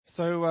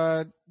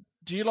So,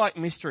 do you like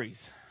mysteries?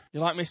 You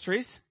like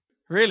mysteries?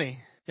 Really?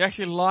 You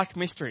actually like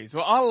mysteries?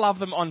 Well, I love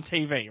them on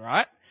TV,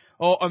 right?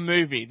 Or a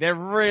movie. They're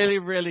really,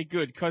 really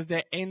good because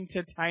they're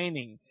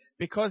entertaining.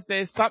 Because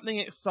there's something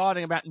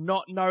exciting about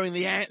not knowing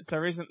the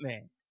answer, isn't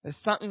there? There's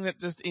something that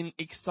just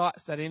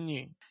excites that in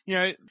you. You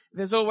know,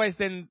 there's always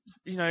then,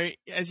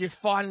 as you're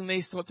finding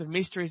these sorts of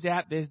mysteries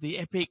out, there's the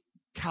epic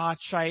car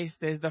chase,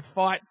 there's the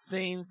fight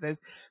scenes, there's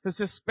the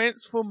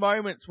suspenseful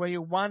moments where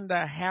you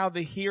wonder how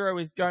the hero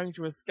is going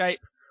to escape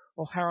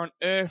or how on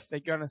earth they're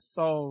going to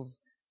solve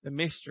the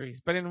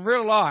mysteries. But in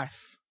real life,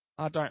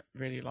 I don't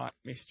really like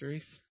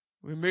mysteries.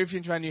 We moved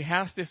into our new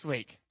house this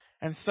week,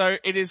 and so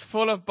it is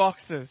full of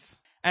boxes,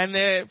 and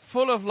they're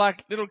full of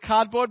like little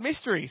cardboard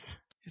mysteries.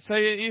 So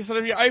you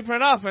open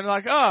it up and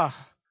like, oh,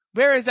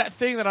 where is that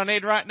thing that I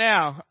need right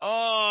now?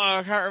 Oh,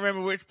 I can't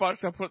remember which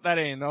box I put that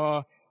in.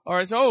 Or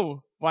it's,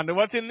 oh, wonder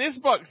what's in this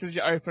box as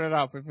you open it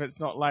up if it's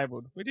not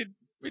labelled.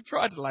 We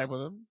tried to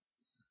label them.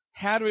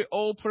 How do we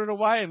all put it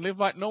away and live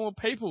like normal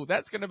people?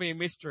 That's going to be a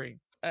mystery.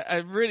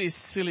 A really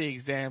silly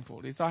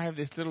example is I have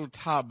this little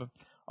tub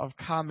of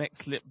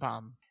Carmex lip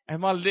balm. And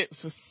my lips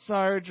were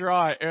so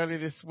dry early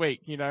this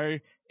week,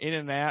 in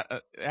and out,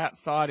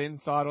 outside,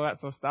 inside, all that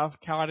sort of stuff,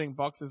 carting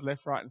boxes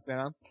left, right and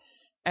centre.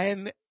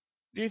 And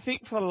do you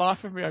think for the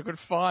life of me I could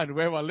find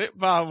where my lip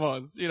balm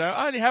was?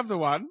 I only have the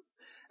one.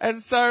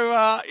 And so,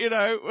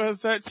 was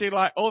searching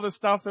like all the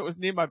stuff that was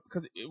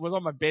because it was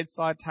on my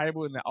bedside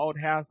table in the old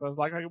house. I was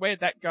like, okay,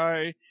 where'd that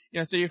go?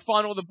 So you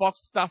find all the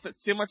box stuff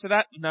that's similar to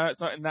that. No, it's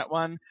not in that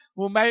one.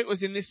 Well, maybe it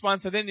was in this one.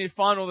 So then you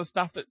find all the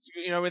stuff that's,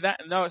 with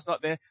that. No, it's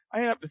not there. I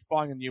ended up just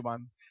buying a new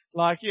one.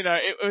 Like, it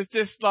was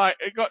just like,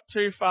 it got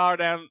too far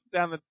down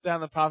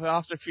the path.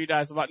 After a few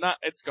days, I'm like, nah,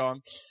 it's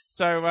gone.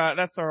 So,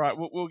 that's all right.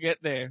 We'll get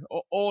there.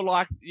 Or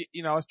like,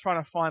 I was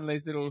trying to find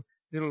these little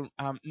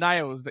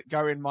nails that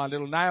go in my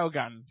little nail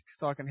gun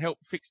so I can help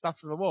fix stuff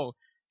to the wall.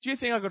 Do you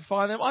think I could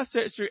find them? I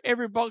searched through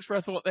every box where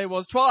I thought there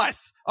was twice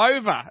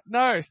over.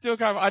 No, still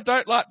can't. I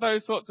don't like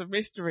those sorts of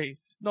mysteries.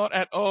 Not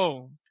at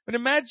all. But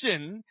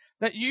imagine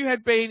that you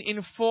had been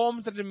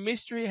informed that a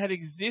mystery had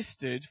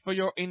existed for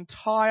your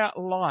entire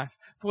life,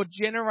 for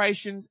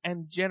generations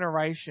and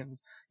generations.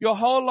 Your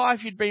whole life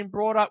you'd been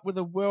brought up with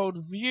a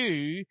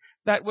worldview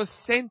that was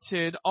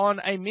centered on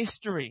a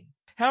mystery.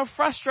 How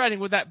frustrating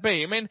would that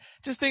be? I mean,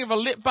 just think of a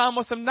lip balm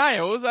or some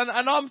nails, and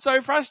I'm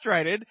so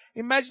frustrated.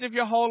 Imagine if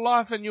your whole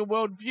life and your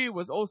worldview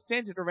was all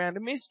centered around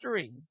a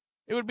mystery.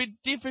 It would be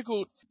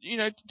difficult,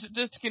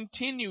 to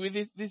continue with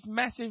this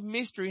massive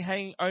mystery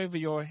hanging over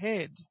your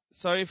head.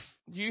 So if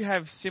you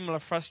have similar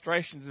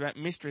frustrations about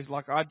mysteries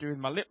like I do with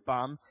my lip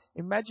balm,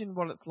 imagine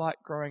what it's like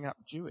growing up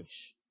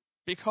Jewish.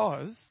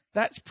 Because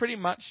that's pretty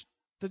much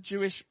the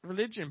Jewish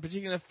religion,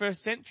 particularly in the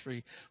first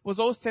century, was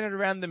all centered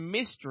around the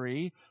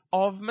mystery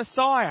of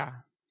Messiah.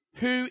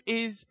 Who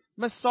is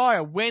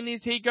Messiah? When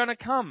is he going to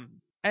come?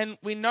 And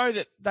we know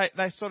that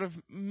they sort of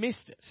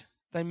missed it.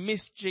 They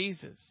missed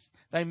Jesus.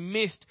 They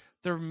missed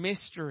the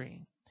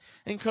mystery.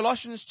 In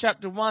Colossians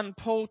chapter 1,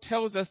 Paul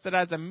tells us that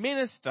as a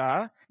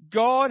minister,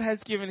 God has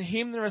given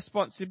him the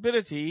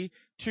responsibility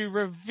to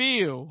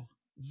reveal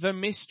the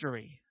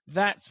mystery.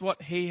 That's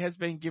what he has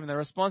been given, the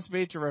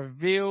responsibility to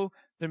reveal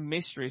the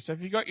mystery. So if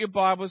you've got your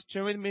Bibles,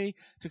 turn with me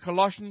to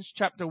Colossians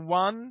chapter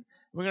 1.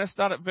 We're going to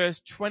start at verse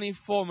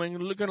 24.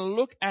 We're going to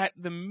look at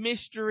the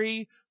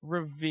mystery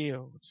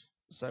revealed.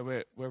 So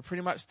we're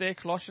pretty much there.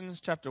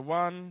 Colossians chapter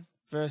 1,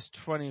 verse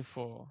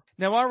 24.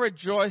 Now I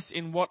rejoice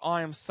in what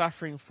I am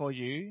suffering for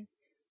you,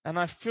 and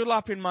I fill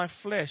up in my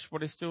flesh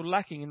what is still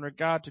lacking in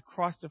regard to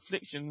Christ's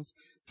afflictions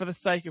for the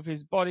sake of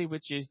his body,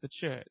 which is the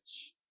church.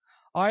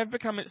 I have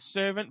become its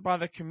servant by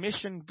the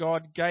commission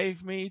God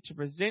gave me to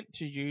present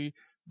to you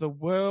the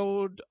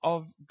word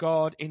of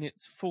God in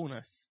its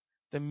fullness,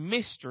 the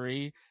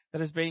mystery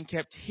that has been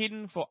kept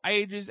hidden for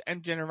ages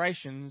and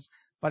generations,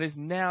 but is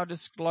now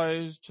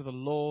disclosed to the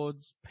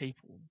Lord's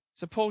people.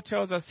 So Paul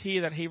tells us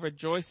here that he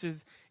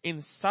rejoices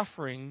in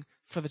suffering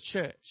for the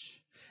church,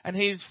 and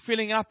he is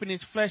filling up in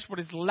his flesh what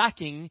is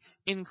lacking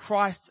in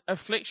Christ's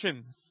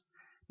afflictions.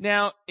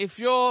 Now, if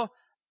you're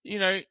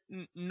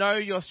know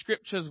your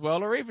scriptures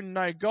well, or even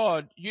know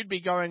God, you'd be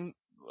going,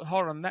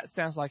 hold on, that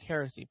sounds like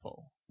heresy,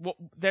 Paul.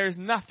 There is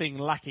nothing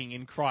lacking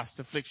in Christ's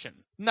affliction.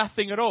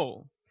 Nothing at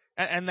all.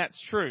 And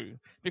that's true.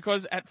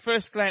 Because at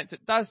first glance,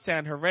 it does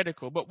sound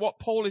heretical. But what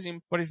Paul is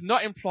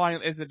not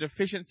implying is a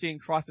deficiency in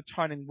Christ's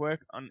atoning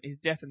work on his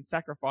death and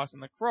sacrifice on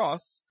the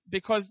cross,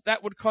 because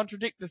that would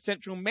contradict the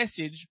central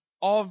message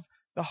of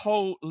the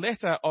whole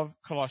letter of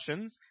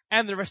Colossians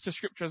and the rest of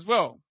Scripture as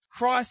well.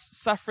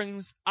 Christ's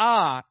sufferings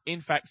are, in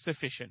fact,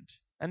 sufficient,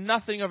 and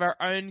nothing of our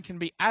own can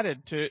be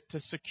added to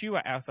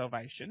secure our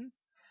salvation.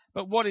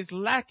 But what is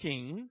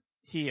lacking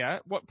here,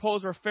 what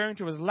Paul's referring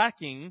to as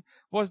lacking,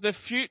 was the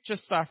future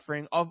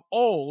suffering of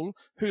all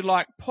who,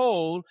 like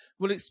Paul,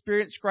 will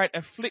experience great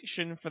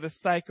affliction for the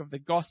sake of the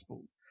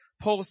gospel.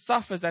 Paul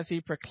suffers as he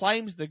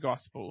proclaims the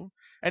gospel,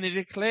 and he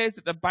declares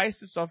that the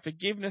basis of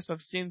forgiveness of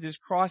sins is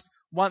Christ's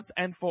once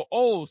and for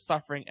all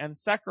suffering and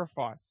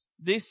sacrifice.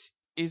 This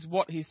is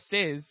what he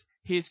says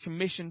he is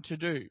commissioned to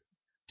do,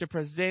 to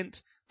present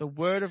the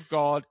Word of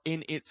God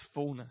in its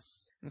fullness.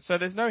 And so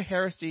there's no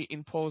heresy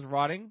in Paul's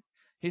writing.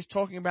 He's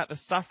talking about the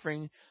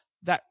suffering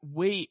that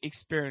we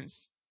experience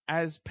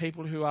as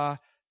people who are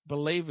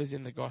believers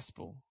in the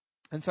gospel.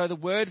 And so the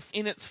Word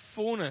in its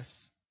fullness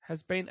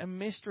has been a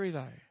mystery,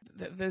 though.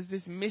 There's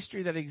this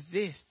mystery that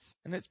exists.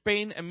 And it's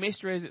been a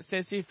mystery, as it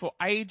says here, for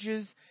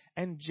ages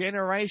and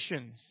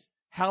generations.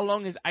 How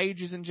long is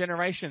ages and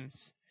generations?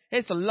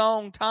 It's a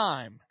long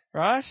time,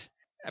 right?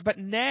 But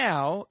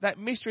now that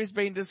mystery has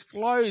been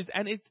disclosed,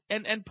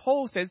 and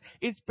Paul says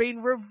it's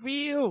been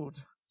revealed.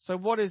 So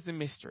what is the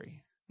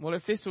mystery? Well,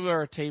 if this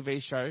were a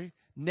TV show,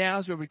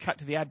 now's where we cut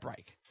to the ad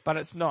break. But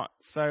it's not.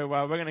 So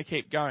we're going to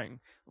keep going.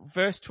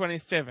 Verse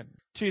 27.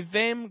 To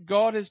them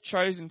God has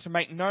chosen to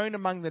make known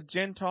among the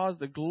Gentiles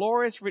the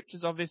glorious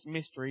riches of this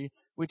mystery,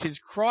 which is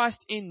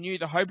Christ in you,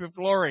 the hope of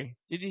glory.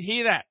 Did you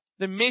hear that?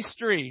 The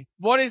mystery.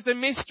 What is the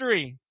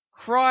mystery?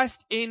 Christ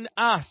in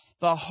us,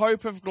 the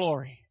hope of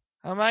glory.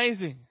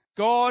 Amazing.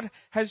 God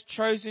has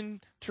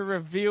chosen to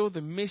reveal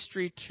the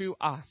mystery to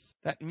us.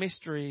 That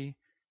mystery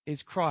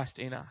is Christ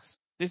in us.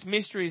 This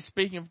mystery is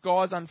speaking of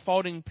God's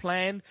unfolding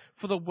plan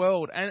for the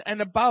world,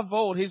 and above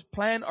all, his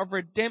plan of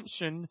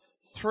redemption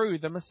through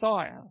the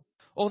Messiah.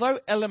 Although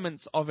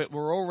elements of it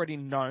were already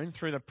known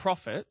through the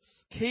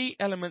prophets, key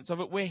elements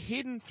of it were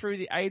hidden through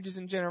the ages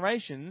and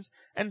generations,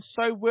 and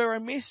so were a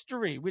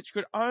mystery which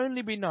could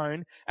only be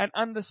known and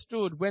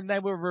understood when they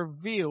were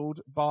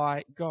revealed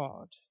by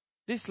God.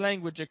 This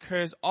language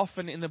occurs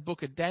often in the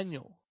book of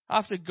Daniel.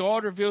 After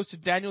God reveals to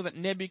Daniel that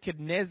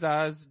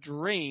Nebuchadnezzar's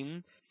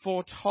dream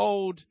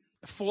foretold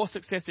 4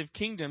 successive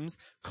kingdoms,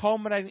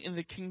 culminating in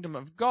the kingdom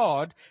of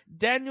God,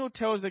 Daniel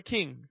tells the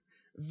king,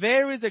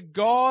 there is a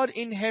God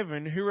in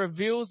heaven who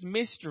reveals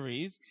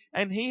mysteries,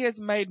 and he has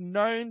made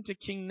known to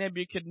King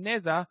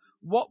Nebuchadnezzar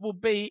what will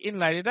be in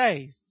later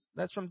days.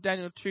 That's from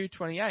Daniel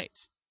 2:28.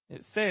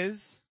 It says,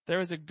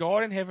 there is a God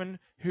in heaven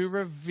who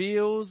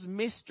reveals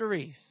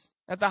mysteries.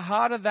 At the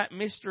heart of that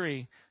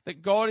mystery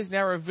that God is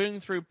now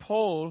revealing through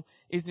Paul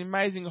is the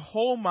amazing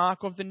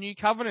hallmark of the new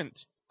covenant.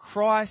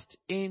 Christ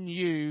in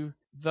you,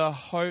 the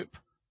hope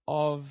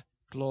of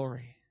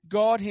glory.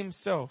 God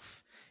himself,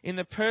 in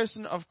the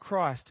person of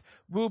Christ,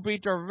 will be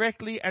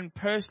directly and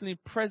personally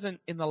present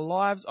in the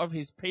lives of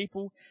his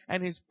people,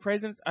 and his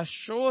presence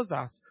assures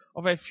us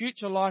of a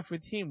future life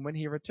with him when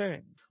he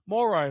returns.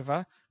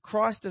 Moreover,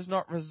 Christ does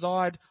not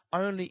reside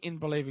only in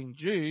believing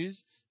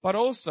Jews, but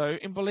also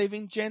in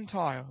believing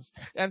Gentiles.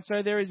 And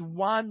so there is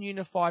one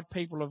unified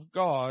people of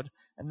God,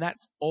 and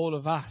that's all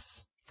of us.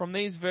 From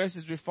these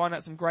verses, we find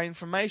out some great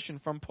information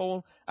from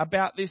Paul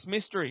about this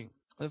mystery.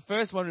 The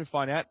first one we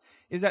find out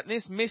is that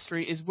this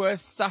mystery is worth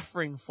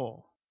suffering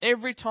for.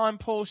 Every time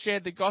Paul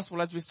shared the gospel,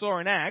 as we saw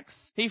in Acts,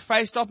 he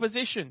faced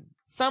opposition.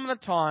 Some of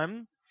the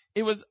time,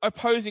 it was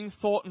opposing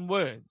thought and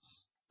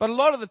words. But a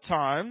lot of the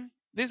time,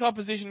 this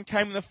opposition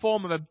came in the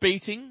form of a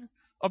beating,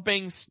 of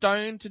being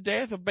stoned to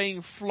death, of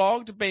being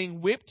flogged, of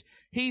being whipped.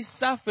 He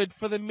suffered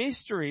for the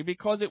mystery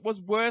because it was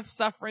worth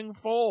suffering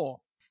for.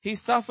 He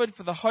suffered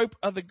for the hope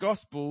of the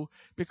gospel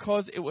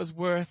because it was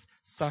worth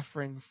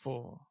suffering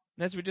for.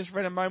 And as we just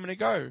read a moment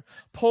ago,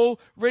 Paul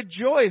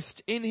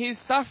rejoiced in his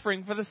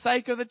suffering for the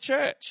sake of the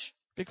church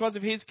because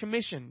of his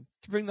commission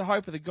to bring the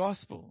hope of the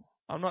gospel.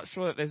 I'm not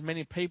sure that there's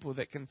many people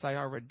that can say,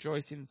 I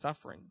rejoice in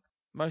suffering.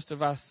 Most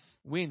of us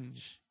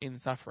whinge in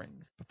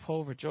suffering, but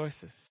Paul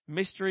rejoices.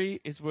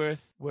 Mystery is worth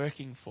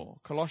working for.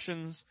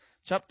 Colossians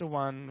chapter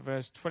 1,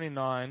 verse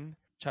 29,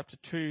 chapter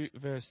 2,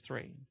 verse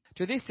 3.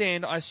 To this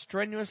end, I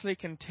strenuously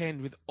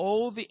contend with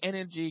all the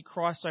energy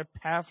Christ so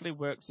powerfully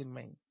works in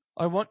me.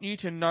 I want you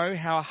to know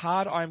how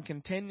hard I am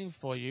contending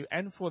for you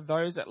and for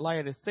those at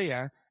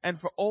Laodicea and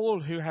for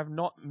all who have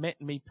not met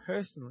me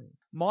personally.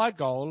 My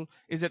goal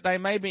is that they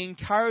may be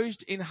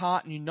encouraged in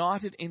heart and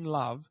united in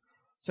love,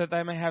 so that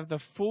they may have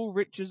the full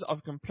riches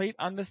of complete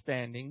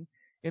understanding,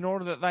 in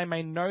order that they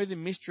may know the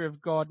mystery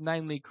of God,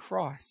 namely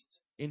Christ,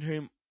 in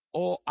whom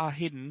all are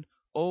hidden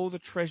all the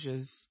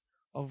treasures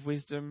of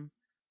wisdom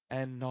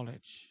and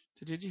knowledge.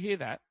 So did you hear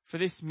that? For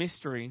this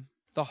mystery,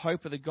 the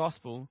hope of the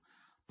gospel,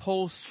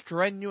 Paul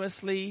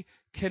strenuously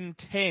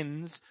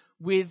contends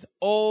with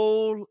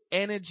all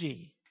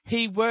energy.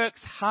 He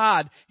works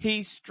hard.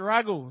 He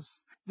struggles.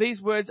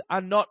 These words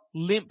are not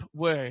limp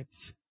words.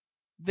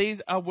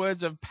 These are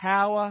words of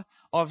power,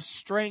 of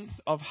strength,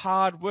 of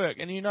hard work.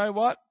 And you know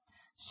what?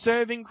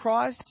 Serving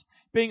Christ,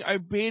 being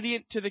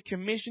obedient to the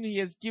commission he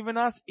has given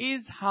us,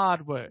 is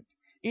hard work.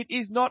 It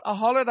is not a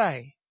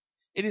holiday.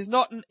 It is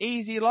not an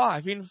easy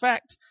life. In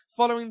fact,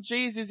 following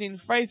Jesus in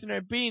faith and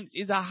obedience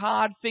is a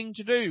hard thing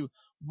to do.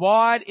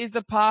 Wide is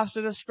the path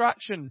to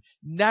destruction.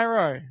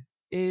 Narrow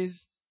is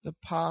the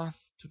path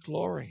to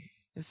glory.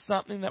 It's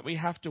something that we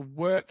have to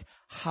work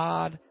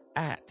hard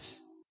at.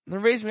 And the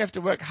reason we have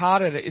to work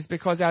hard at it is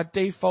because our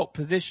default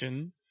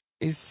position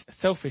is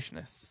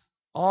selfishness.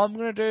 I'm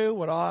going to do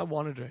what I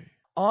want to do.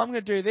 I'm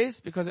going to do this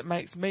because it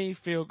makes me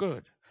feel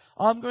good.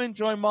 I'm going to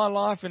enjoy my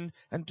life and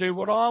do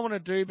what I want to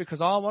do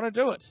because I want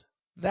to do it.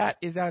 That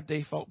is our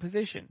default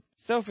position.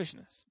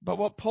 selfishness. But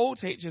what Paul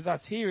teaches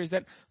us here is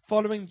that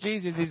following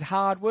Jesus is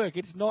hard work.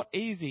 It's not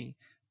easy,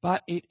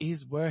 but it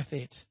is worth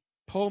it.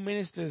 Paul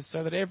ministers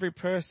so that every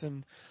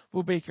person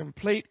will be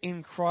complete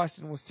in Christ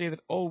and will see that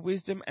all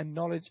wisdom and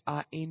knowledge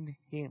are in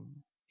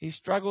him. He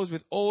struggles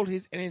with all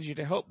his energy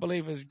to help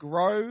believers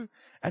grow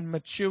and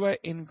mature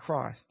in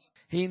Christ.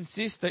 He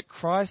insists that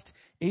Christ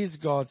is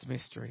God's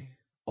mystery.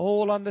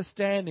 All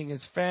understanding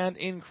is found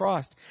in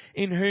Christ,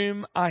 in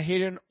whom are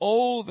hidden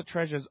all the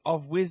treasures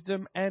of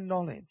wisdom and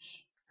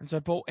knowledge. And so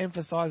Paul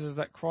emphasizes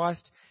that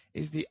Christ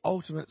is the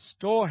ultimate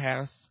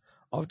storehouse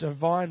of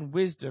divine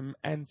wisdom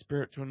and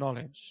spiritual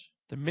knowledge.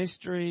 The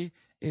mystery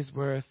is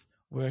worth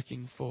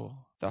working for.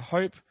 The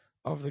hope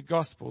of the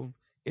gospel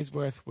is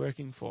worth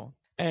working for.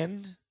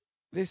 And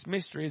this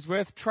mystery is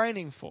worth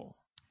training for.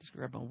 Just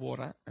grab my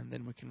water and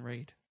then we can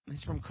read. This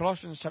is from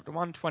Colossians chapter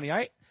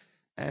 1:28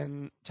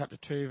 and chapter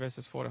 2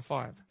 verses 4 to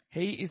 5.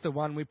 He is the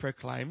one we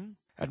proclaim,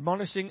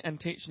 admonishing and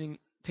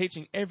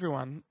teaching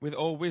everyone with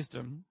all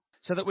wisdom,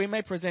 so that we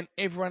may present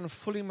everyone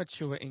fully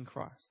mature in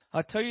Christ.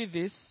 I tell you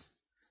this,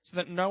 so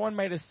that no one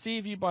may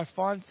deceive you by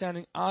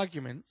fine-sounding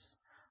arguments.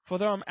 For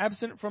though I'm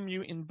absent from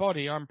you in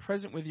body, I'm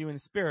present with you in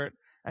spirit,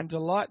 and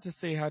delight to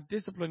see how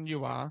disciplined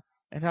you are,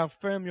 and how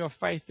firm your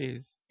faith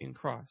is in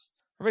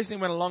Christ. I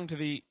recently went along to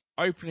the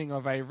opening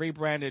of a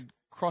rebranded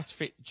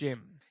CrossFit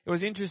gym. It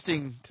was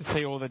interesting to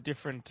see all the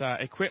different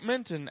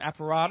equipment and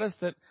apparatus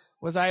that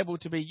was able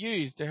to be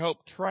used to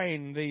help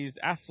train these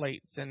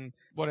athletes and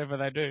whatever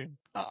they do.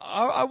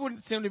 I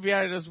wouldn't seem to be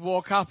able to just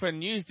walk up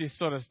and use this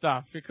sort of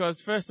stuff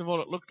because, first of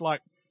all, it looked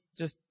like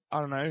just,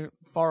 I don't know,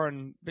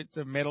 foreign bits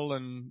of metal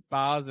and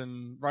bars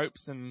and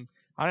ropes and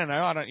I don't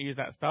know, I don't use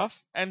that stuff.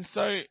 And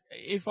so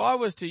if I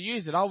was to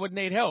use it, I would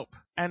need help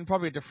and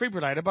probably a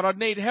defibrillator, but I'd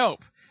need help.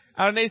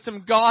 I need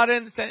some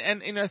guidance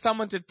and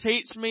someone to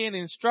teach me and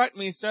instruct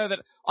me so that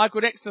I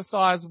could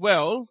exercise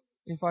well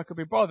if I could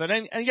be bothered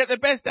and get the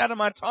best out of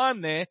my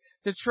time there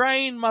to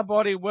train my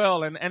body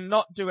well and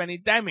not do any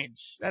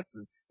damage.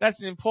 That's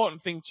an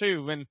important thing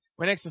too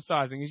when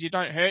exercising is you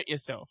don't hurt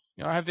yourself.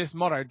 I have this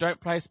motto,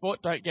 don't play sport,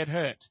 don't get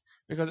hurt.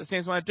 Because it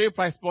seems when I do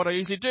play sport, I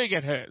usually do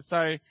get hurt.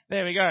 So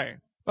there we go.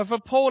 But for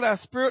Paul, our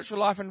spiritual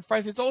life and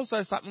faith is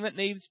also something that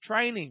needs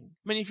training.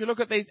 I mean, if you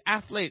look at these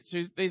athletes,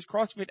 these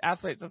CrossFit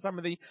athletes are some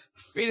of the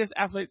fittest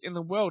athletes in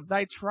the world.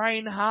 They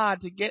train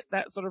hard to get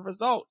that sort of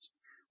result.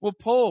 Well,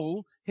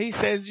 Paul, he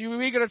says,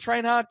 we got to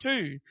train hard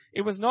too.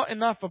 It was not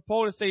enough for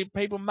Paul to see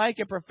people make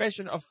a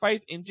profession of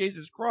faith in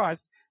Jesus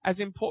Christ, as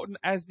important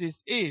as this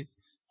is.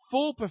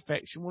 Full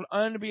perfection will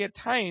only be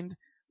attained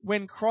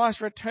when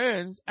Christ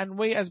returns and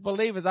we as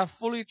believers are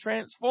fully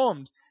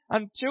transformed.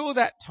 Until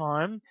that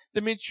time, the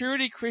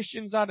maturity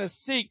Christians are to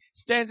seek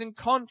stands in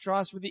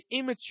contrast with the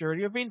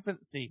immaturity of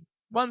infancy.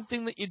 One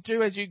thing that you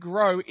do as you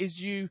grow is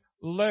you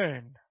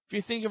learn. If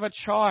you think of a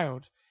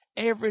child,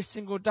 every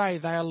single day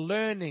they are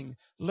learning.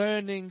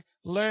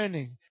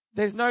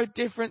 There's no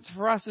difference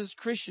for us as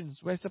Christians.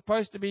 We're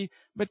supposed to be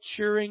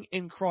maturing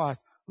in Christ,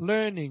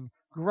 learning,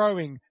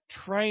 growing,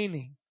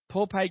 training.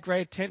 Paul paid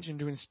great attention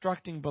to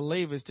instructing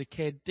believers to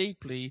care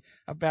deeply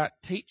about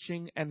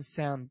teaching and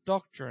sound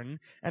doctrine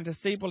and to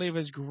see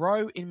believers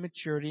grow in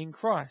maturity in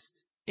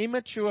Christ.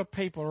 Immature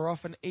people are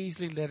often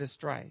easily led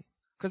astray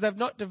because they've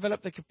not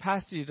developed the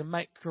capacity to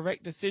make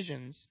correct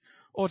decisions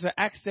or to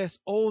access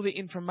all the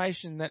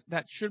information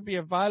that should be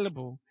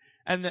available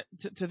and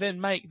to then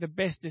make the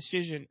best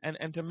decision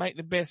and to make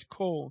the best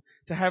call,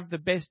 to have the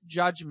best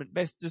judgment,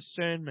 best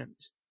discernment,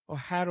 or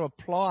how to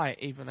apply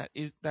even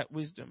that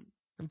wisdom.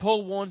 And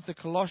Paul warns the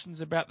Colossians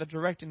about the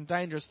direct and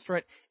dangerous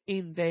threat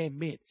in their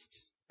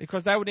midst,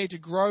 because they would need to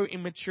grow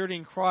in maturity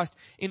in Christ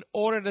in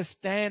order to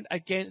stand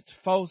against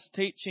false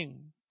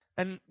teaching.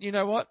 And you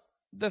know what?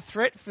 The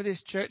threat for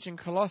this church in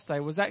Colossae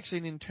was actually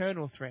an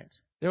internal threat.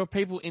 There were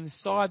people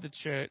inside the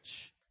church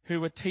who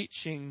were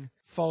teaching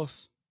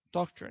false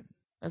doctrine.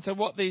 And so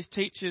what these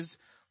teachers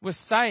were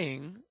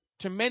saying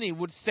to many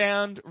would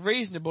sound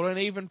reasonable and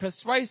even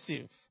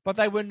persuasive, but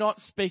they were not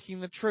speaking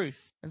the truth.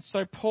 And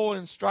so Paul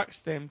instructs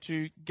them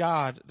to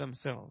guard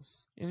themselves.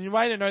 In a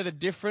way to know the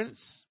difference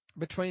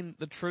between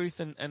the truth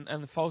and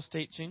the false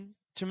teaching,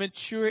 to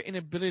mature in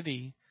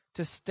ability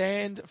to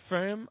stand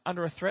firm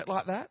under a threat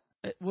like that,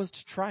 it was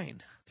to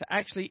train, to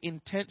actually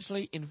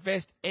intentionally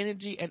invest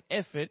energy and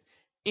effort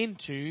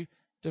into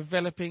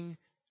developing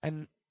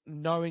and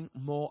knowing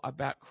more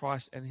about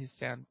Christ and his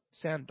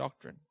sound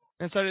doctrine.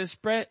 And so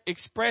to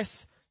express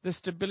the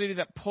stability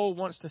that Paul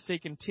wants to see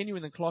continue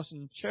in the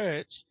Colossian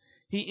church,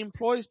 he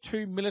employs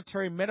two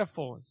military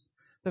metaphors.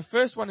 The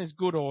first one is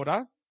good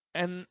order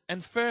and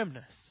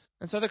firmness.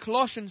 And so the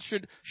Colossians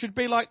should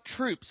be like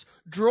troops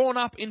drawn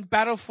up in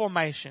battle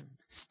formation,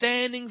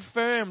 standing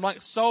firm like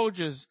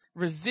soldiers,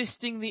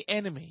 resisting the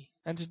enemy.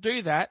 And to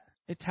do that,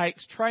 it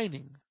takes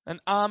training. An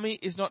army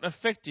is not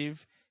effective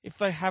if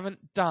they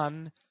haven't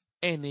done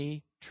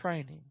any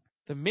training.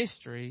 The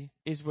mystery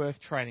is worth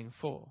training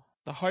for.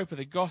 The hope of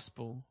the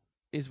gospel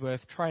is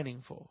worth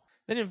training for.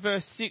 Then in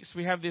verse 6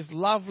 we have this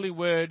lovely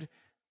word,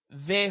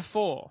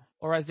 therefore,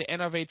 or as the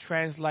NIV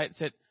translates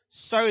it,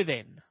 so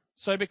then.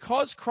 So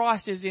because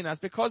Christ is in us,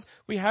 because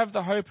we have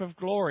the hope of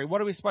glory,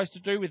 what are we supposed to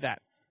do with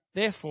that?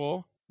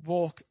 Therefore,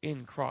 walk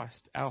in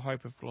Christ, our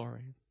hope of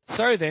glory.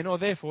 So then, or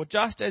therefore,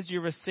 just as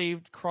you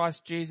received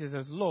Christ Jesus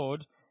as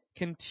Lord,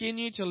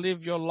 continue to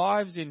live your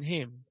lives in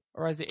Him.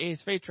 Or as the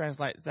ESV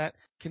translates that,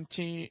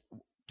 continue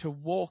to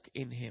walk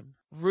in Him,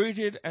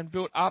 rooted and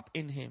built up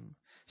in Him,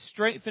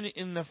 strengthened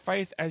in the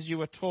faith as you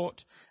were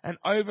taught, and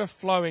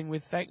overflowing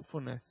with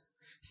thankfulness.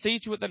 See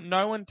to it that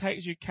no one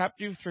takes you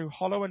captive through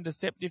hollow and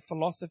deceptive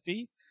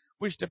philosophy,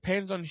 which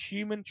depends on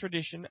human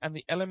tradition and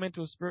the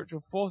elemental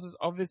spiritual forces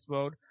of this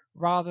world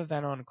rather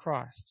than on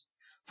Christ.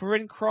 For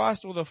in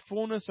Christ all the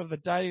fullness of the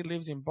deity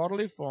lives in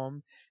bodily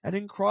form, and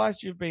in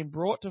Christ you've been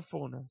brought to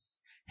fullness.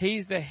 He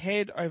is the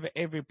head over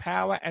every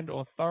power and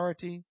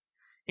authority.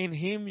 In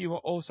Him you were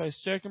also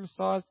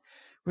circumcised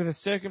with a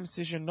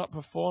circumcision not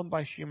performed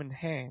by human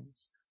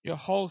hands. Your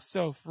whole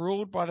self,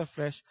 ruled by the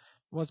flesh,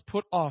 was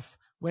put off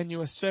when you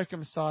were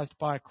circumcised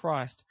by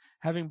Christ,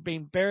 having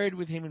been buried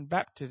with Him in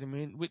baptism,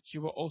 in which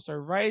you were also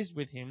raised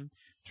with Him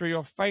through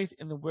your faith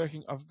in the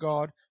working of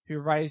God who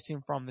raised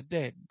Him from the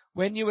dead.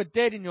 When you were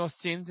dead in your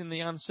sins in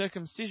the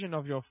uncircumcision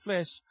of your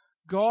flesh,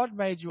 God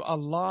made you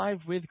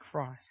alive with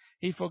Christ.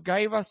 He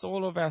forgave us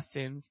all of our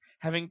sins,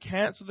 having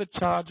cancelled the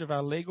charge of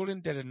our legal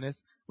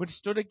indebtedness, which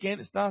stood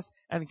against us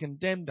and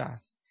condemned us.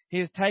 He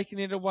has taken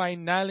it away,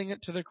 nailing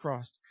it to the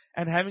cross,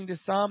 and having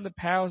disarmed the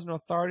powers and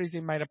authorities, He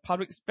made a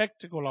public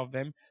spectacle of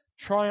them,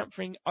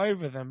 triumphing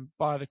over them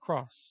by the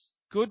cross.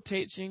 Good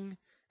teaching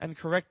and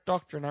correct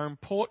doctrine are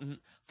important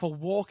for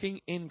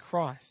walking in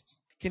Christ,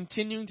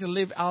 continuing to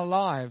live our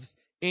lives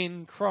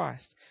in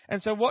Christ.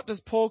 And so what does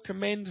Paul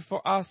commend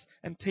for us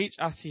and teach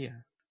us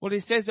here? Well,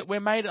 he says that we're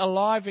made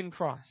alive in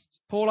Christ.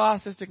 Paul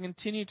asks us to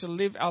continue to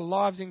live our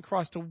lives in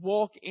Christ, to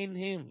walk in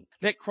Him.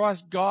 Let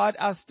Christ guide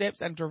our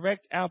steps and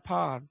direct our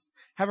paths.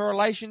 Have a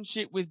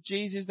relationship with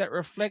Jesus that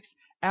reflects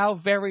our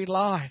very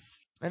life.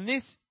 And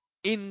this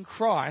in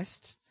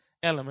Christ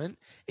element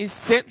is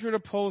central to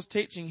Paul's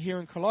teaching here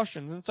in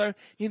Colossians. And so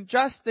in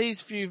just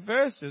these few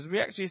verses, we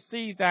actually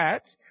see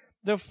that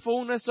the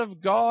fullness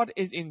of God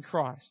is in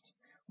Christ.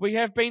 We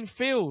have been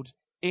filled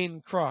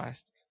in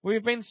Christ. We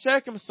have been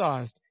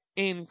circumcised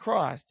in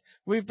Christ.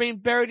 We've been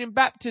buried in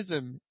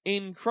baptism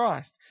in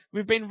Christ.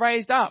 We've been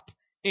raised up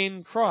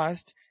in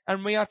Christ,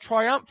 and we are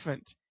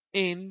triumphant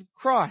in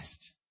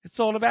Christ. It's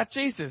all about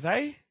Jesus,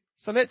 eh?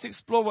 So let's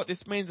explore what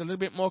this means a little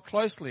bit more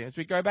closely as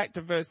we go back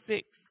to verse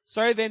 6.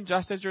 So then,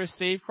 just as you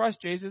receive Christ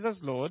Jesus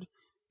as Lord,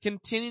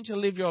 continue to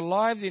live your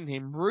lives in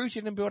Him,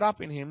 rooted and built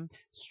up in Him,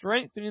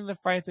 strengthened in the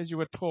faith as you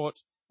were taught,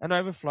 and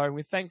overflowing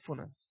with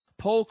thankfulness.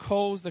 Paul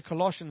calls the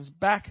Colossians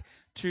back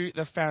to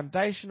the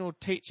foundational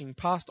teaching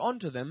passed on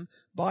to them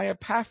by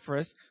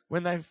Epaphras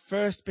when they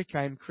first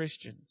became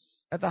Christians.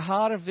 At the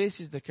heart of this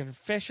is the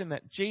confession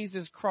that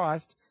Jesus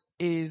Christ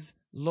is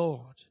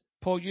Lord.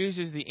 Paul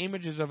uses the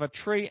images of a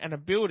tree and a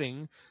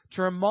building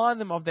to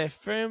remind them of their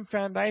firm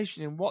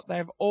foundation in what they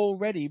have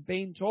already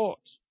been taught.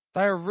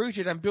 They are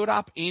rooted and built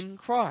up in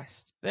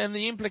Christ. Then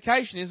the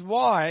implication is,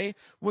 why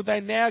would they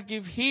now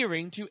give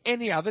hearing to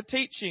any other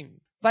teaching?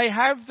 They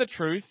have the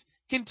truth,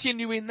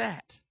 continue in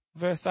that.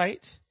 Verse 8,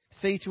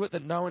 see to it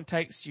that no one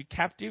takes you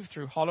captive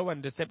through hollow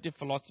and deceptive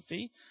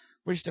philosophy,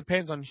 which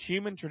depends on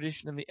human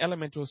tradition and the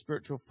elemental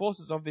spiritual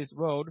forces of this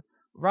world,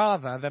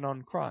 rather than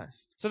on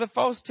Christ. So the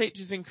false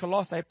teachers in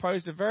Colossae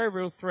posed a very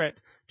real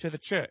threat to the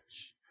church.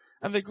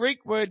 And the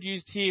Greek word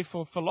used here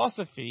for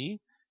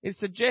philosophy, it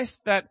suggests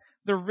that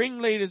the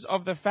ringleaders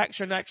of the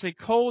faction actually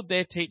called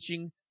their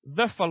teaching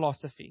the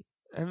philosophy.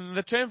 And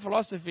the term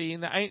philosophy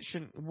in the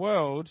ancient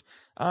world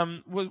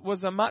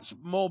was a much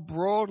more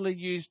broadly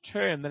used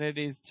term than it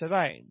is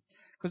today.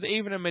 Because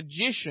even a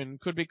magician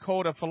could be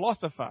called a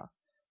philosopher.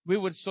 We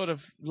would sort of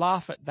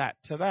laugh at that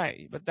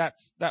today, but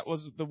that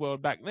was the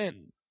world back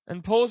then.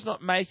 And Paul's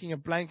not making a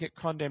blanket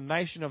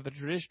condemnation of the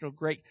traditional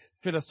Greek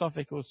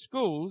philosophical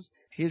schools.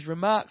 His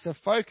remarks are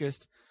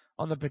focused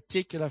on the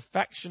particular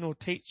factional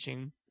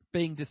teaching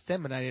being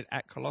disseminated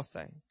at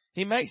Colossae.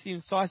 He makes the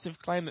incisive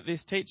claim that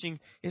this teaching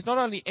is not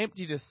only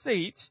empty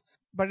deceit,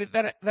 but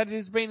that it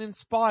has been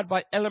inspired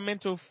by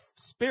elemental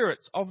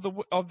spirits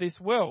of this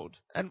world.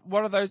 And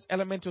what are those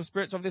elemental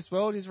spirits of this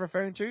world he's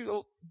referring to?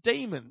 Well,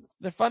 demons.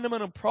 The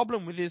fundamental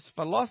problem with this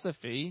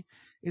philosophy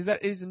is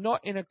that it is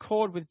not in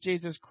accord with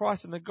Jesus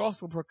Christ and the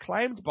gospel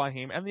proclaimed by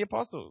Him and the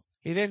apostles.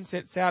 He then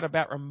sets out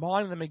about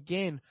reminding them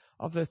again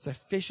of the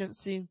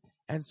sufficiency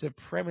and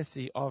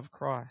supremacy of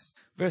Christ.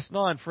 Verse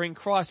 9, for in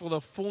Christ all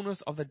the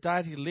fullness of the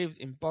deity lives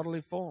in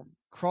bodily form.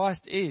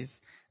 Christ is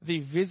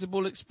the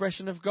visible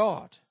expression of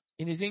God.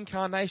 In His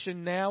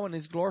incarnation now and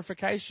His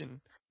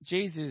glorification,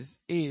 Jesus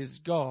is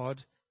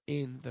God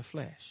in the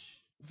flesh.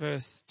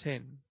 Verse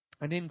 10,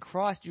 and in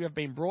Christ you have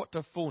been brought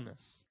to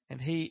fullness, and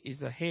He is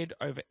the head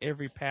over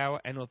every power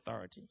and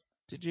authority.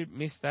 Did you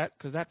miss that?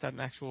 Because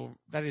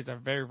that is a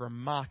very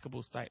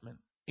remarkable statement.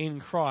 In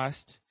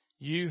Christ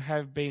you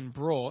have been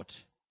brought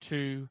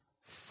to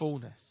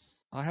fullness.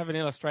 I have an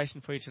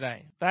illustration for you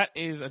today. That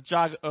is a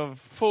jug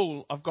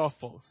full of golf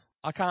balls.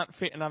 I can't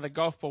fit another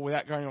golf ball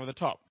without going over the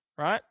top,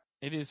 right?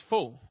 It is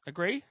full.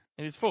 Agree?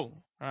 It is full.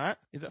 Right?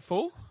 Is it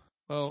full?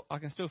 Well, I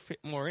can still fit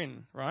more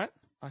in, right?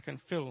 I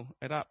can fill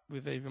it up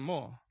with even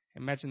more.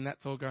 Imagine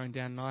that's all going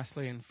down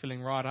nicely and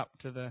filling right up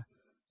to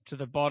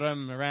the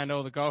bottom around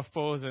all the golf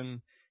balls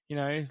and,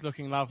 it's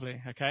looking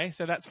lovely. Okay?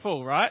 So that's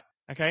full, right?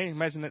 Okay?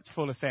 Imagine that's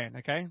full of sand.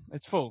 Okay?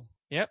 It's full.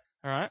 Yep.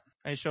 All right.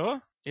 Are you sure?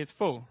 It's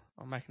full.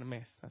 I'm making a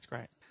mess. That's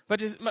great.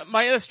 But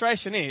my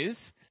illustration is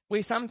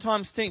we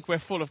sometimes think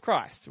we're full of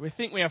Christ. We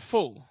think we are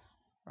full.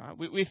 Right?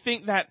 We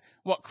think that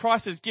what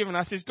Christ has given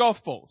us is golf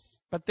balls.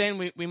 But then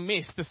we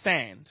miss the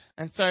sand.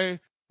 And so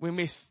we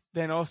miss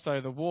then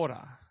also the water.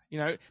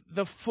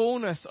 The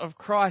fullness of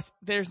Christ,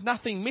 there's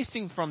nothing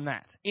missing from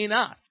that in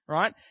us,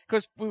 right?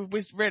 Because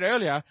we read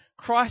earlier,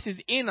 Christ is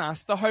in us,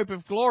 the hope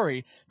of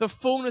glory. The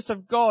fullness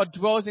of God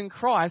dwells in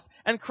Christ,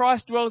 and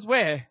Christ dwells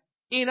where?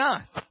 In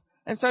us.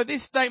 And so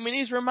this statement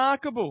is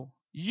remarkable.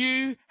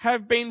 You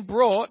have been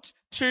brought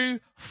to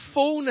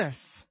fullness.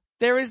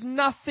 There is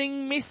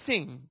nothing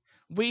missing.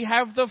 We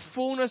have the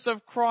fullness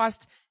of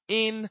Christ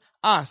in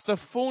us. The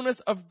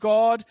fullness of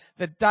God,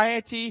 the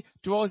deity,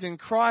 dwells in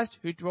Christ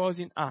who dwells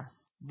in us.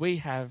 We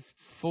have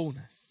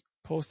fullness.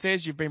 Paul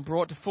says you've been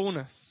brought to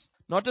fullness.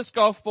 Not just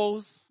golf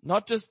balls,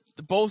 not just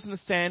the balls in the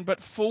sand, but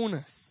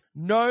fullness.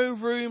 No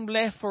room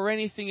left for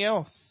anything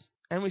else.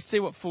 And we see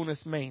what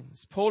fullness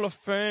means. Paul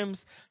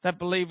affirms that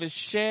believers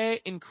share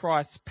in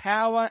Christ's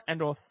power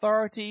and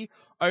authority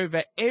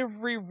over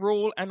every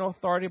rule and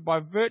authority by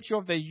virtue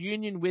of their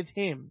union with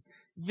Him.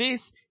 This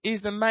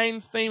is the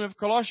main theme of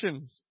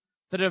Colossians.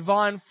 The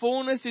divine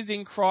fullness is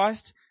in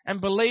Christ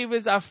and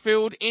believers are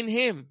filled in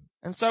Him.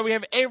 And so we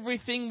have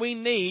everything we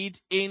need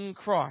in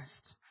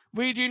Christ.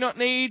 We do not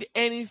need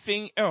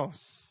anything else.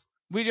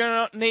 We do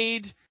not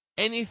need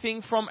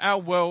anything from our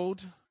world.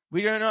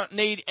 We do not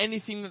need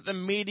anything that the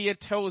media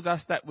tells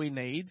us that we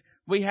need.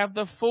 We have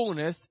the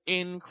fullness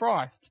in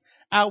Christ.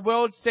 Our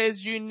world says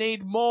you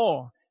need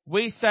more.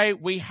 We say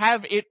we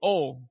have it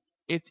all.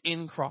 It's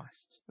in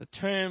Christ. The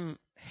term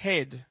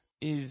head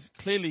is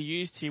clearly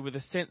used here with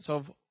a sense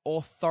of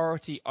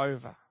authority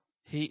over.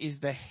 He is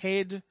the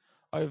head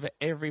over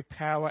every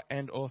power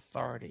and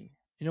authority.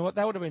 You know what?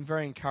 That would have been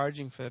very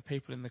encouraging for the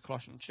people in the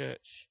Colossian church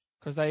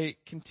because they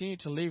continue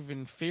to live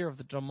in fear of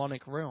the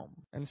demonic realm.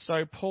 And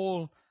so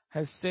Paul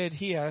has said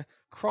here,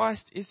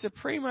 Christ is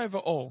supreme over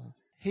all.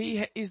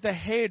 He is the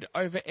head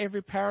over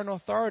every power and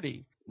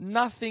authority.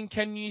 Nothing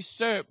can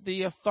usurp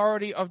the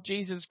authority of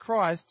Jesus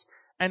Christ,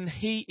 and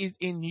He is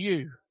in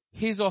you.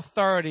 His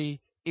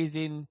authority is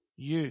in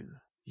you.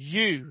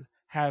 You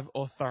have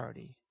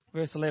authority.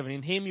 Verse 11,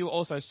 in Him you were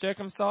also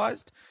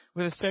circumcised,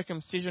 with a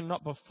circumcision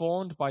not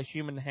performed by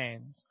human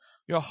hands.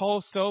 Your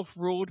whole self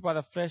ruled by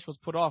the flesh was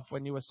put off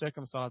when you were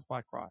circumcised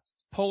by Christ.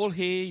 Paul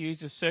here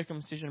uses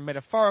circumcision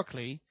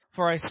metaphorically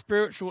for a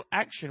spiritual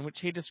action which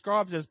he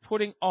describes as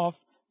putting off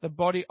the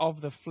body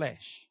of the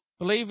flesh.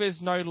 Believers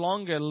no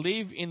longer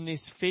live in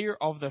this fear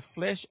of the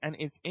flesh and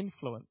its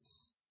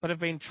influence, but have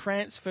been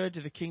transferred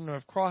to the kingdom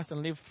of Christ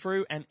and live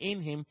through and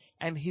in Him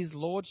and His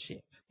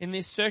lordship. In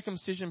this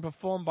circumcision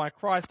performed by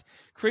Christ,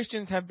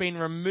 Christians have been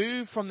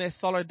removed from their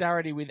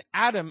solidarity with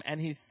Adam and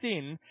his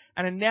sin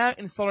and are now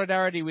in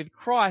solidarity with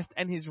Christ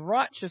and His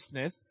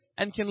righteousness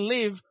and can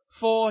live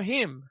for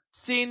Him.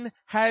 Sin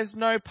has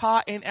no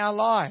part in our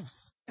lives.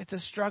 It's a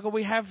struggle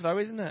we have though,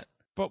 isn't it?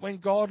 But when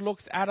God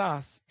looks at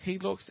us, He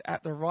looks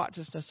at the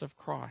righteousness of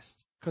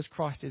Christ because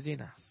Christ is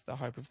in us, the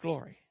hope of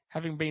glory.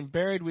 Having been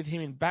buried with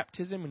Him in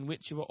baptism, in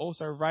which you were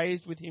also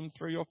raised with Him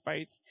through your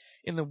faith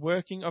in the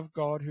working of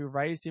God who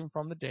raised Him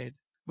from the dead.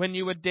 When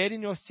you were dead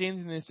in your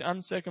sins and this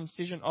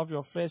uncircumcision of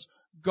your flesh,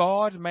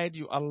 God made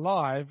you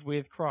alive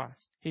with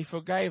Christ. He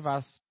forgave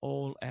us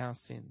all our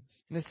sins.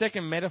 In the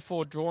second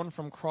metaphor drawn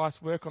from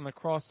Christ's work on the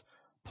cross,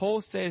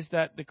 Paul says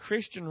that the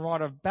Christian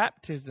rite of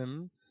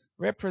baptism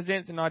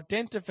represents an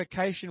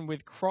identification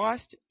with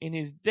Christ in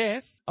His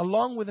death,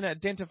 along with an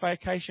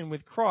identification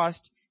with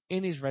Christ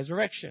in His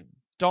resurrection.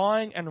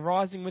 Dying and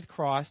rising with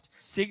Christ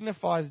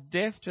signifies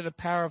death to the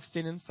power of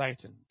sin and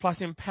Satan, plus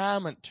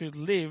empowerment to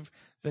live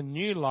the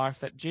new life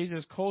that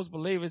Jesus calls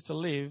believers to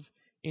live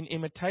in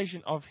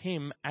imitation of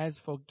Him as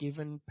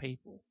forgiven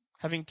people.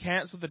 Having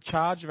cancelled the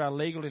charge of our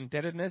legal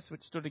indebtedness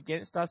which stood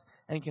against us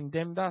and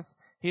condemned us,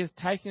 He has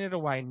taken it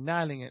away,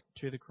 nailing it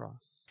to the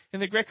cross.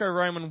 In the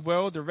Greco-Roman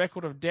world, the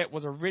record of debt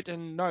was a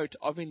written note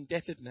of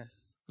indebtedness.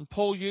 And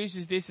Paul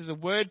uses this as a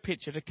word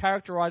picture to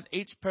characterize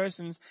each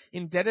person's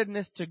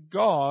indebtedness to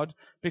God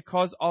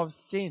because of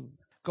sin.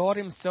 God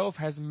Himself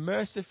has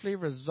mercifully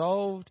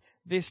resolved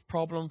this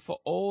problem for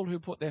all who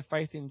put their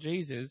faith in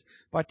Jesus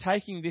by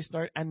taking this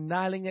note and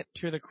nailing it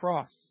to the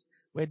cross,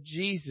 where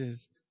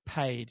Jesus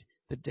paid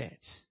the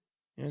debt.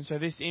 And so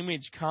this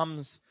image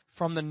comes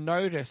from the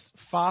notice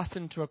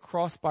fastened to a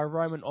cross by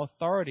Roman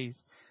authorities,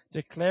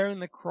 declaring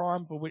the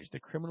crime for which the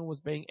criminal was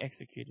being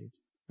executed.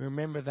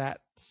 Remember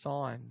that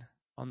sign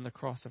on the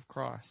cross of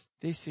Christ.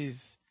 This is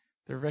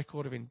the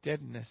record of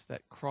indebtedness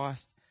that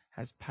Christ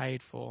has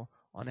paid for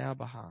on our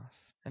behalf.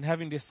 And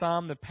having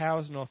disarmed the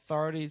powers and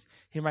authorities,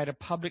 He made a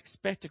public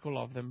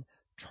spectacle of them,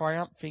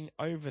 triumphing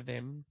over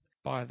them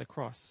by the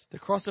cross. The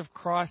cross of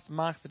Christ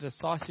marked the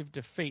decisive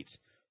defeat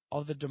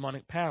of the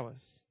demonic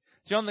powers.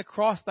 See, on the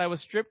cross, they were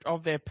stripped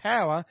of their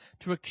power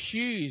to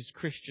accuse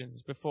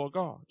Christians before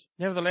God.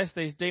 Nevertheless,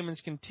 these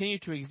demons continue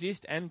to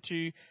exist and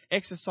to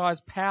exercise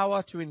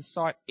power to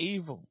incite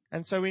evil.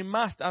 And so we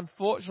must,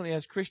 unfortunately,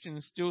 as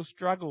Christians, still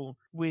struggle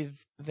with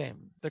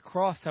them. The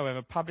cross,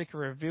 however, publicly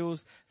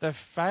reveals the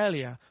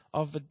failure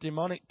of the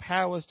demonic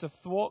powers to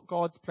thwart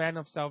God's plan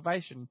of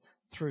salvation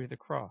through the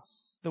cross.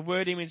 The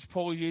word image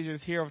Paul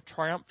uses here of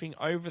triumphing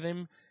over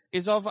them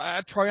is of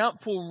a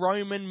triumphal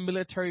Roman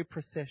military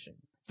procession.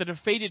 The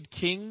defeated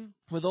king,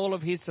 with all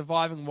of his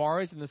surviving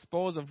warriors and the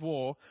spoils of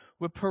war,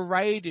 were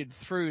paraded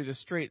through the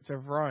streets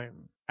of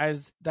Rome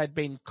as they'd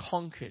been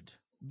conquered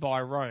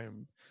by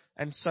Rome.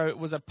 And so it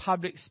was a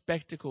public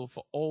spectacle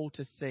for all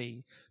to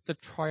see, the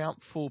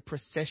triumphal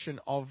procession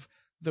of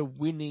the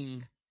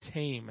winning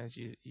team, as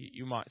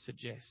you might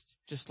suggest.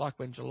 Just like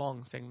when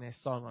Geelong sang their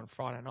song on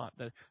Friday night,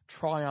 the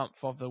triumph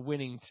of the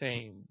winning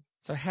team.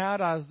 So how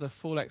does the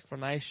full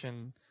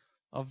explanation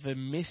of the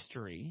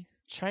mystery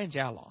change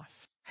our life?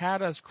 How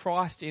does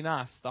Christ in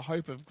us, the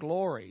hope of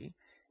glory,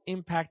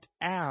 impact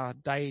our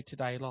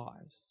day-to-day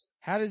lives?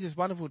 How does this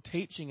wonderful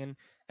teaching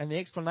and the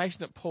explanation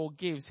that Paul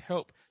gives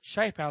help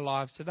shape our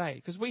lives today?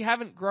 Because we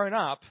haven't grown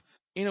up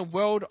in a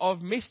world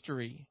of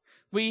mystery.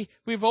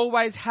 We've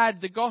always had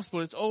the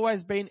gospel. It's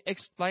always been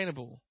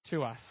explainable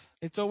to us.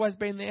 It's always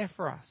been there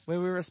for us.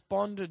 Where we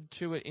responded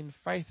to it in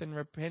faith and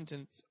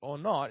repentance or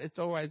not, it's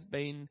always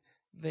been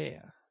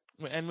there.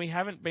 And we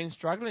haven't been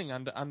struggling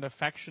under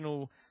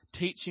factional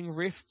teaching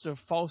rifts of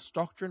false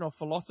doctrine or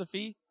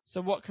philosophy.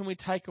 So what can we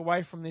take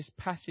away from this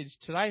passage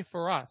today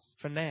for us,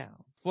 for now?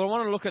 Well, I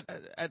want to look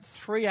at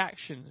three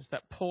actions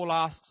that Paul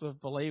asks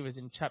of believers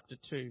in chapter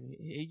 2.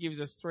 He gives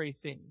us three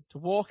things: to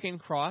walk in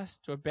Christ,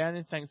 to abound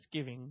in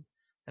thanksgiving,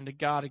 and to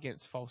guard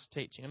against false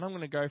teaching. And I'm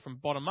going to go from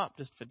bottom up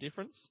just for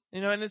difference.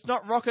 And it's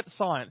not rocket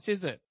science,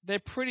 is it?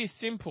 They're pretty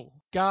simple.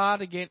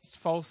 Guard against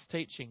false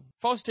teaching.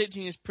 False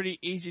teaching is pretty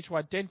easy to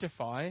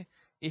identify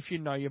if you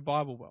know your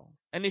Bible well.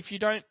 And if you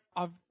don't,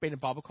 I've been to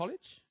Bible college,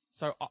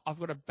 so I've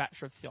got a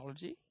Bachelor of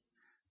Theology.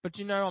 But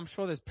I'm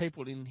sure there's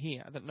people in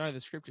here that know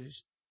the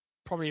Scriptures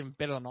probably even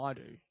better than I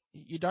do.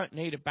 You don't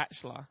need a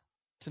bachelor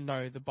to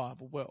know the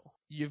Bible well.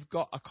 You've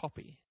got a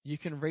copy. You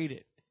can read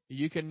it.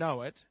 You can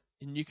know it.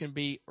 And you can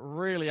be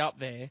really up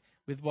there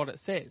with what it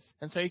says.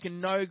 And so you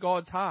can know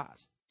God's heart.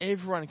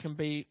 Everyone can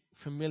be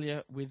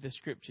familiar with the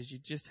Scriptures. You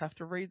just have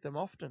to read them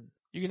often.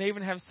 You can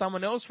even have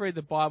someone else read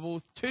the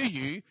Bible to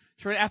you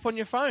through an app on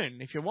your phone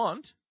if you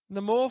want. The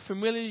more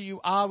familiar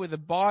you are with the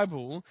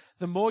Bible,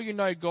 the more you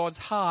know God's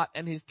heart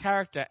and His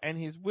character and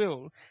His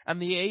will,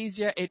 and the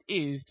easier it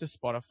is to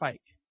spot a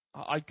fake.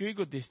 I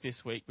Googled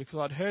this week because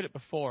I'd heard it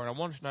before and I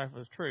wanted to know if it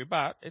was true,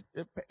 but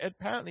it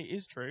apparently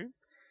is true.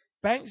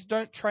 Banks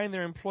don't train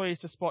their employees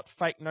to spot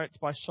fake notes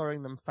by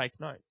showing them fake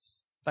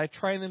notes. They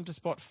train them to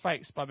spot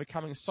fakes by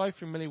becoming so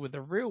familiar with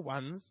the real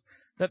ones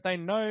that they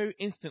know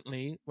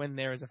instantly when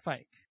there is a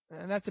fake.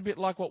 And that's a bit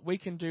like what we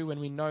can do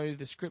when we know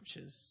the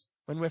Scriptures.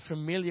 When we're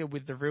familiar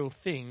with the real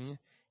thing,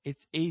 it's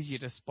easier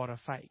to spot a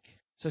fake.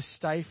 So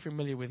stay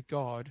familiar with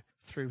God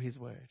through His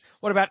Word.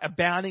 What about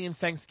abounding in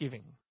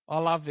thanksgiving? I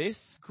love this.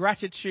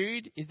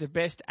 Gratitude is the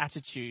best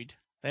attitude.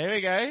 There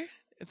we go.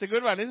 It's a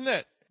good one, isn't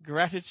it?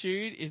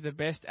 Gratitude is the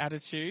best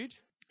attitude.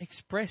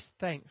 Express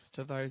thanks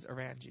to those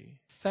around you.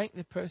 Thank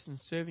the person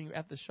serving you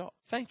at the shop.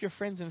 Thank your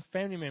friends and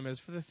family members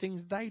for the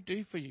things they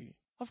do for you.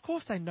 Of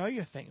course they know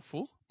you're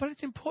thankful, but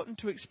it's important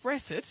to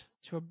express it,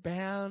 to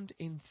abound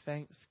in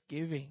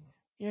thanksgiving.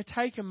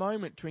 Take a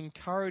moment to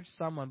encourage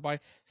someone by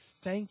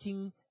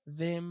thanking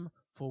them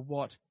for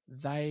what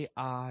they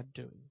are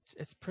doing.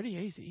 It's pretty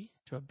easy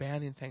to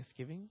abound in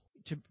thanksgiving,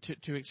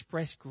 to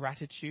express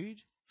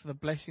gratitude for the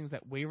blessings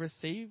that we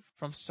receive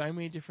from so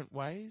many different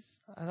ways.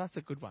 And that's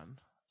a good one.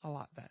 I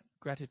like that.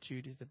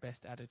 Gratitude is the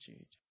best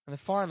attitude. And then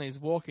finally is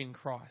walk in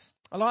Christ.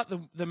 I like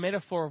the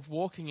metaphor of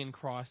walking in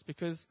Christ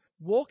because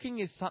walking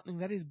is something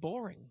that is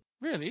boring.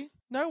 Really?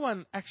 No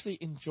one actually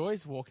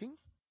enjoys walking.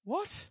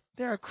 What?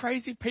 There are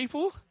crazy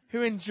people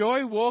who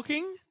enjoy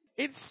walking?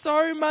 It's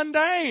so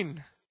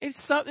mundane. It's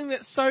something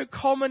that's so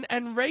common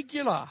and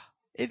regular.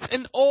 It's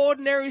an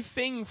ordinary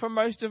thing for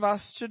most of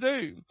us to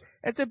do.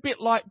 It's a bit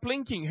like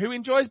blinking. Who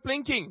enjoys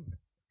blinking?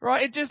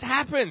 Right? It just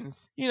happens.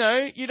 You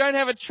don't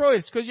have a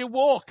choice because you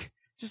walk.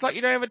 Just like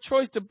you don't have a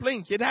choice to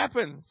blink. It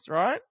happens,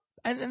 right?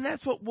 And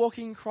that's what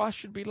walking in Christ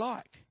should be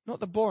like. Not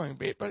the boring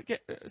bit, but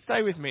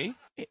stay with me.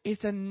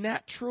 It's a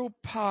natural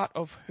part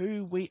of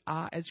who we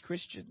are as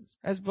Christians.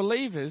 As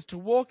believers, to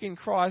walk in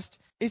Christ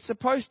is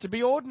supposed to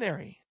be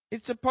ordinary.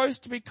 It's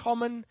supposed to be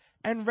common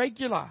and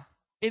regular.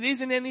 It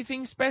isn't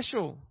anything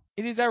special.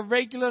 It is our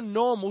regular,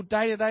 normal,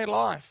 day-to-day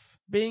life.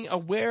 Being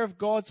aware of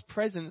God's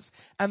presence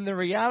and the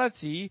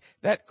reality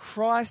that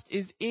Christ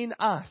is in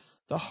us,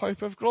 the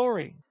hope of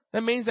glory.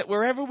 That means that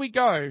wherever we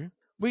go,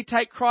 we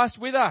take Christ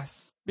with us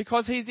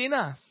because He's in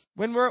us.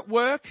 When we're at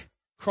work,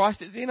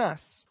 Christ is in us.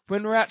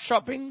 When we're out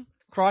shopping,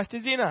 Christ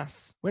is in us.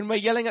 When we're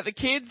yelling at the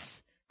kids,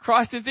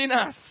 Christ is in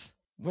us.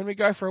 When we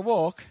go for a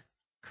walk,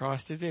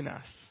 Christ is in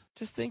us.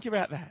 Just think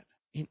about that.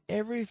 In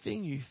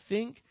everything you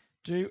think,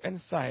 do,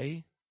 and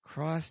say,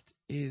 Christ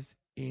is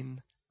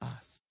in us.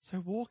 So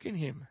walk in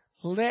him.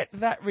 Let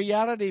that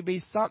reality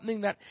be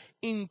something that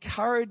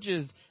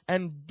encourages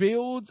and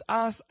builds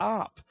us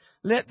up.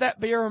 Let that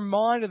be a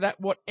reminder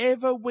that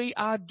whatever we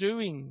are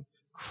doing,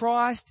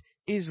 Christ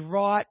is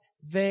right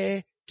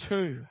there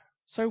too.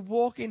 So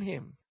walk in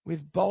him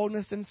with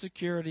boldness and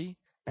security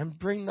and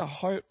bring the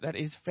hope that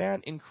is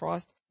found in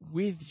Christ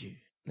with you.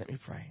 Let me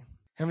pray.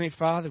 Heavenly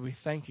Father, we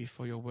thank you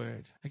for your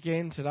word.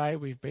 Again, today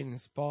we've been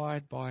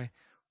inspired by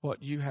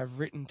what you have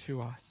written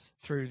to us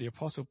through the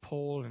Apostle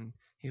Paul and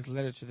his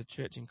letter to the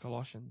church in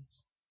Colossae.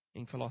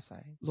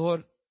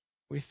 Lord,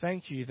 we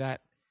thank you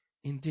that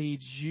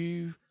indeed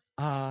you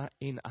are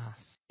in us.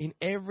 In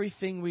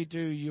everything we do,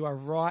 you are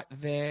right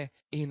there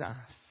in us.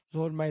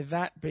 Lord, may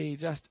that be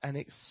just an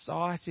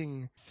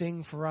exciting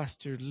thing for us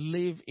to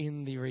live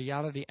in the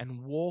reality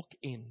and walk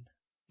in.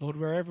 Lord,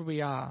 wherever we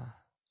are,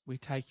 we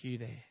take you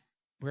there.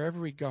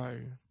 Wherever we go,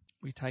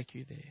 we take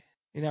you there.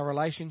 In our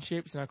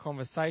relationships, in our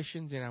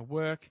conversations, in our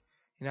work,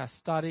 in our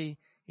study,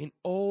 in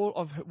all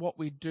of what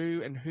we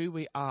do and who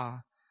we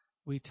are,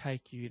 we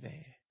take you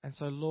there. And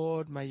so,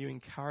 Lord, may you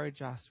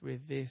encourage us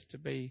with this to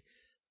be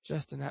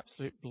just an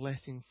absolute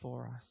blessing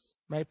for us.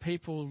 May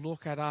people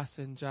look at us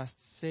and just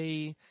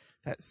see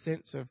that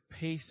sense of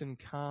peace and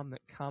calm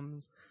that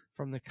comes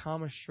from the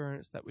calm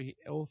assurance that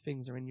all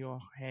things are in your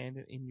hand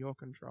and in your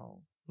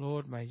control.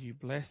 Lord, may you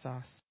bless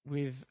us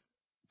with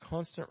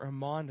constant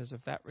reminders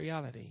of that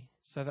reality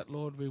so that,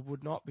 Lord, we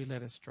would not be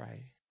led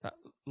astray. That,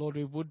 Lord,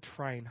 we would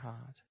train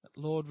hard. That,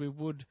 Lord, we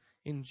would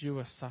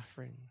endure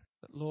suffering.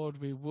 That, Lord,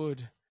 we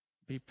would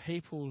be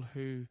people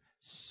who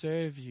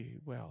serve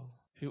you well,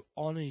 who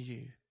honour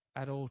you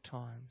at all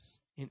times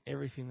in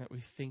everything that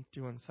we think,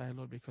 do and say,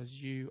 Lord, because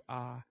you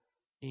are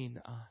in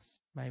us.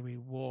 May we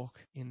walk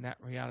in that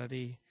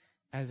reality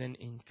as an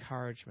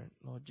encouragement.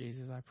 Lord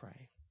Jesus, I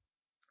pray.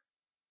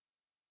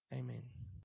 Amen.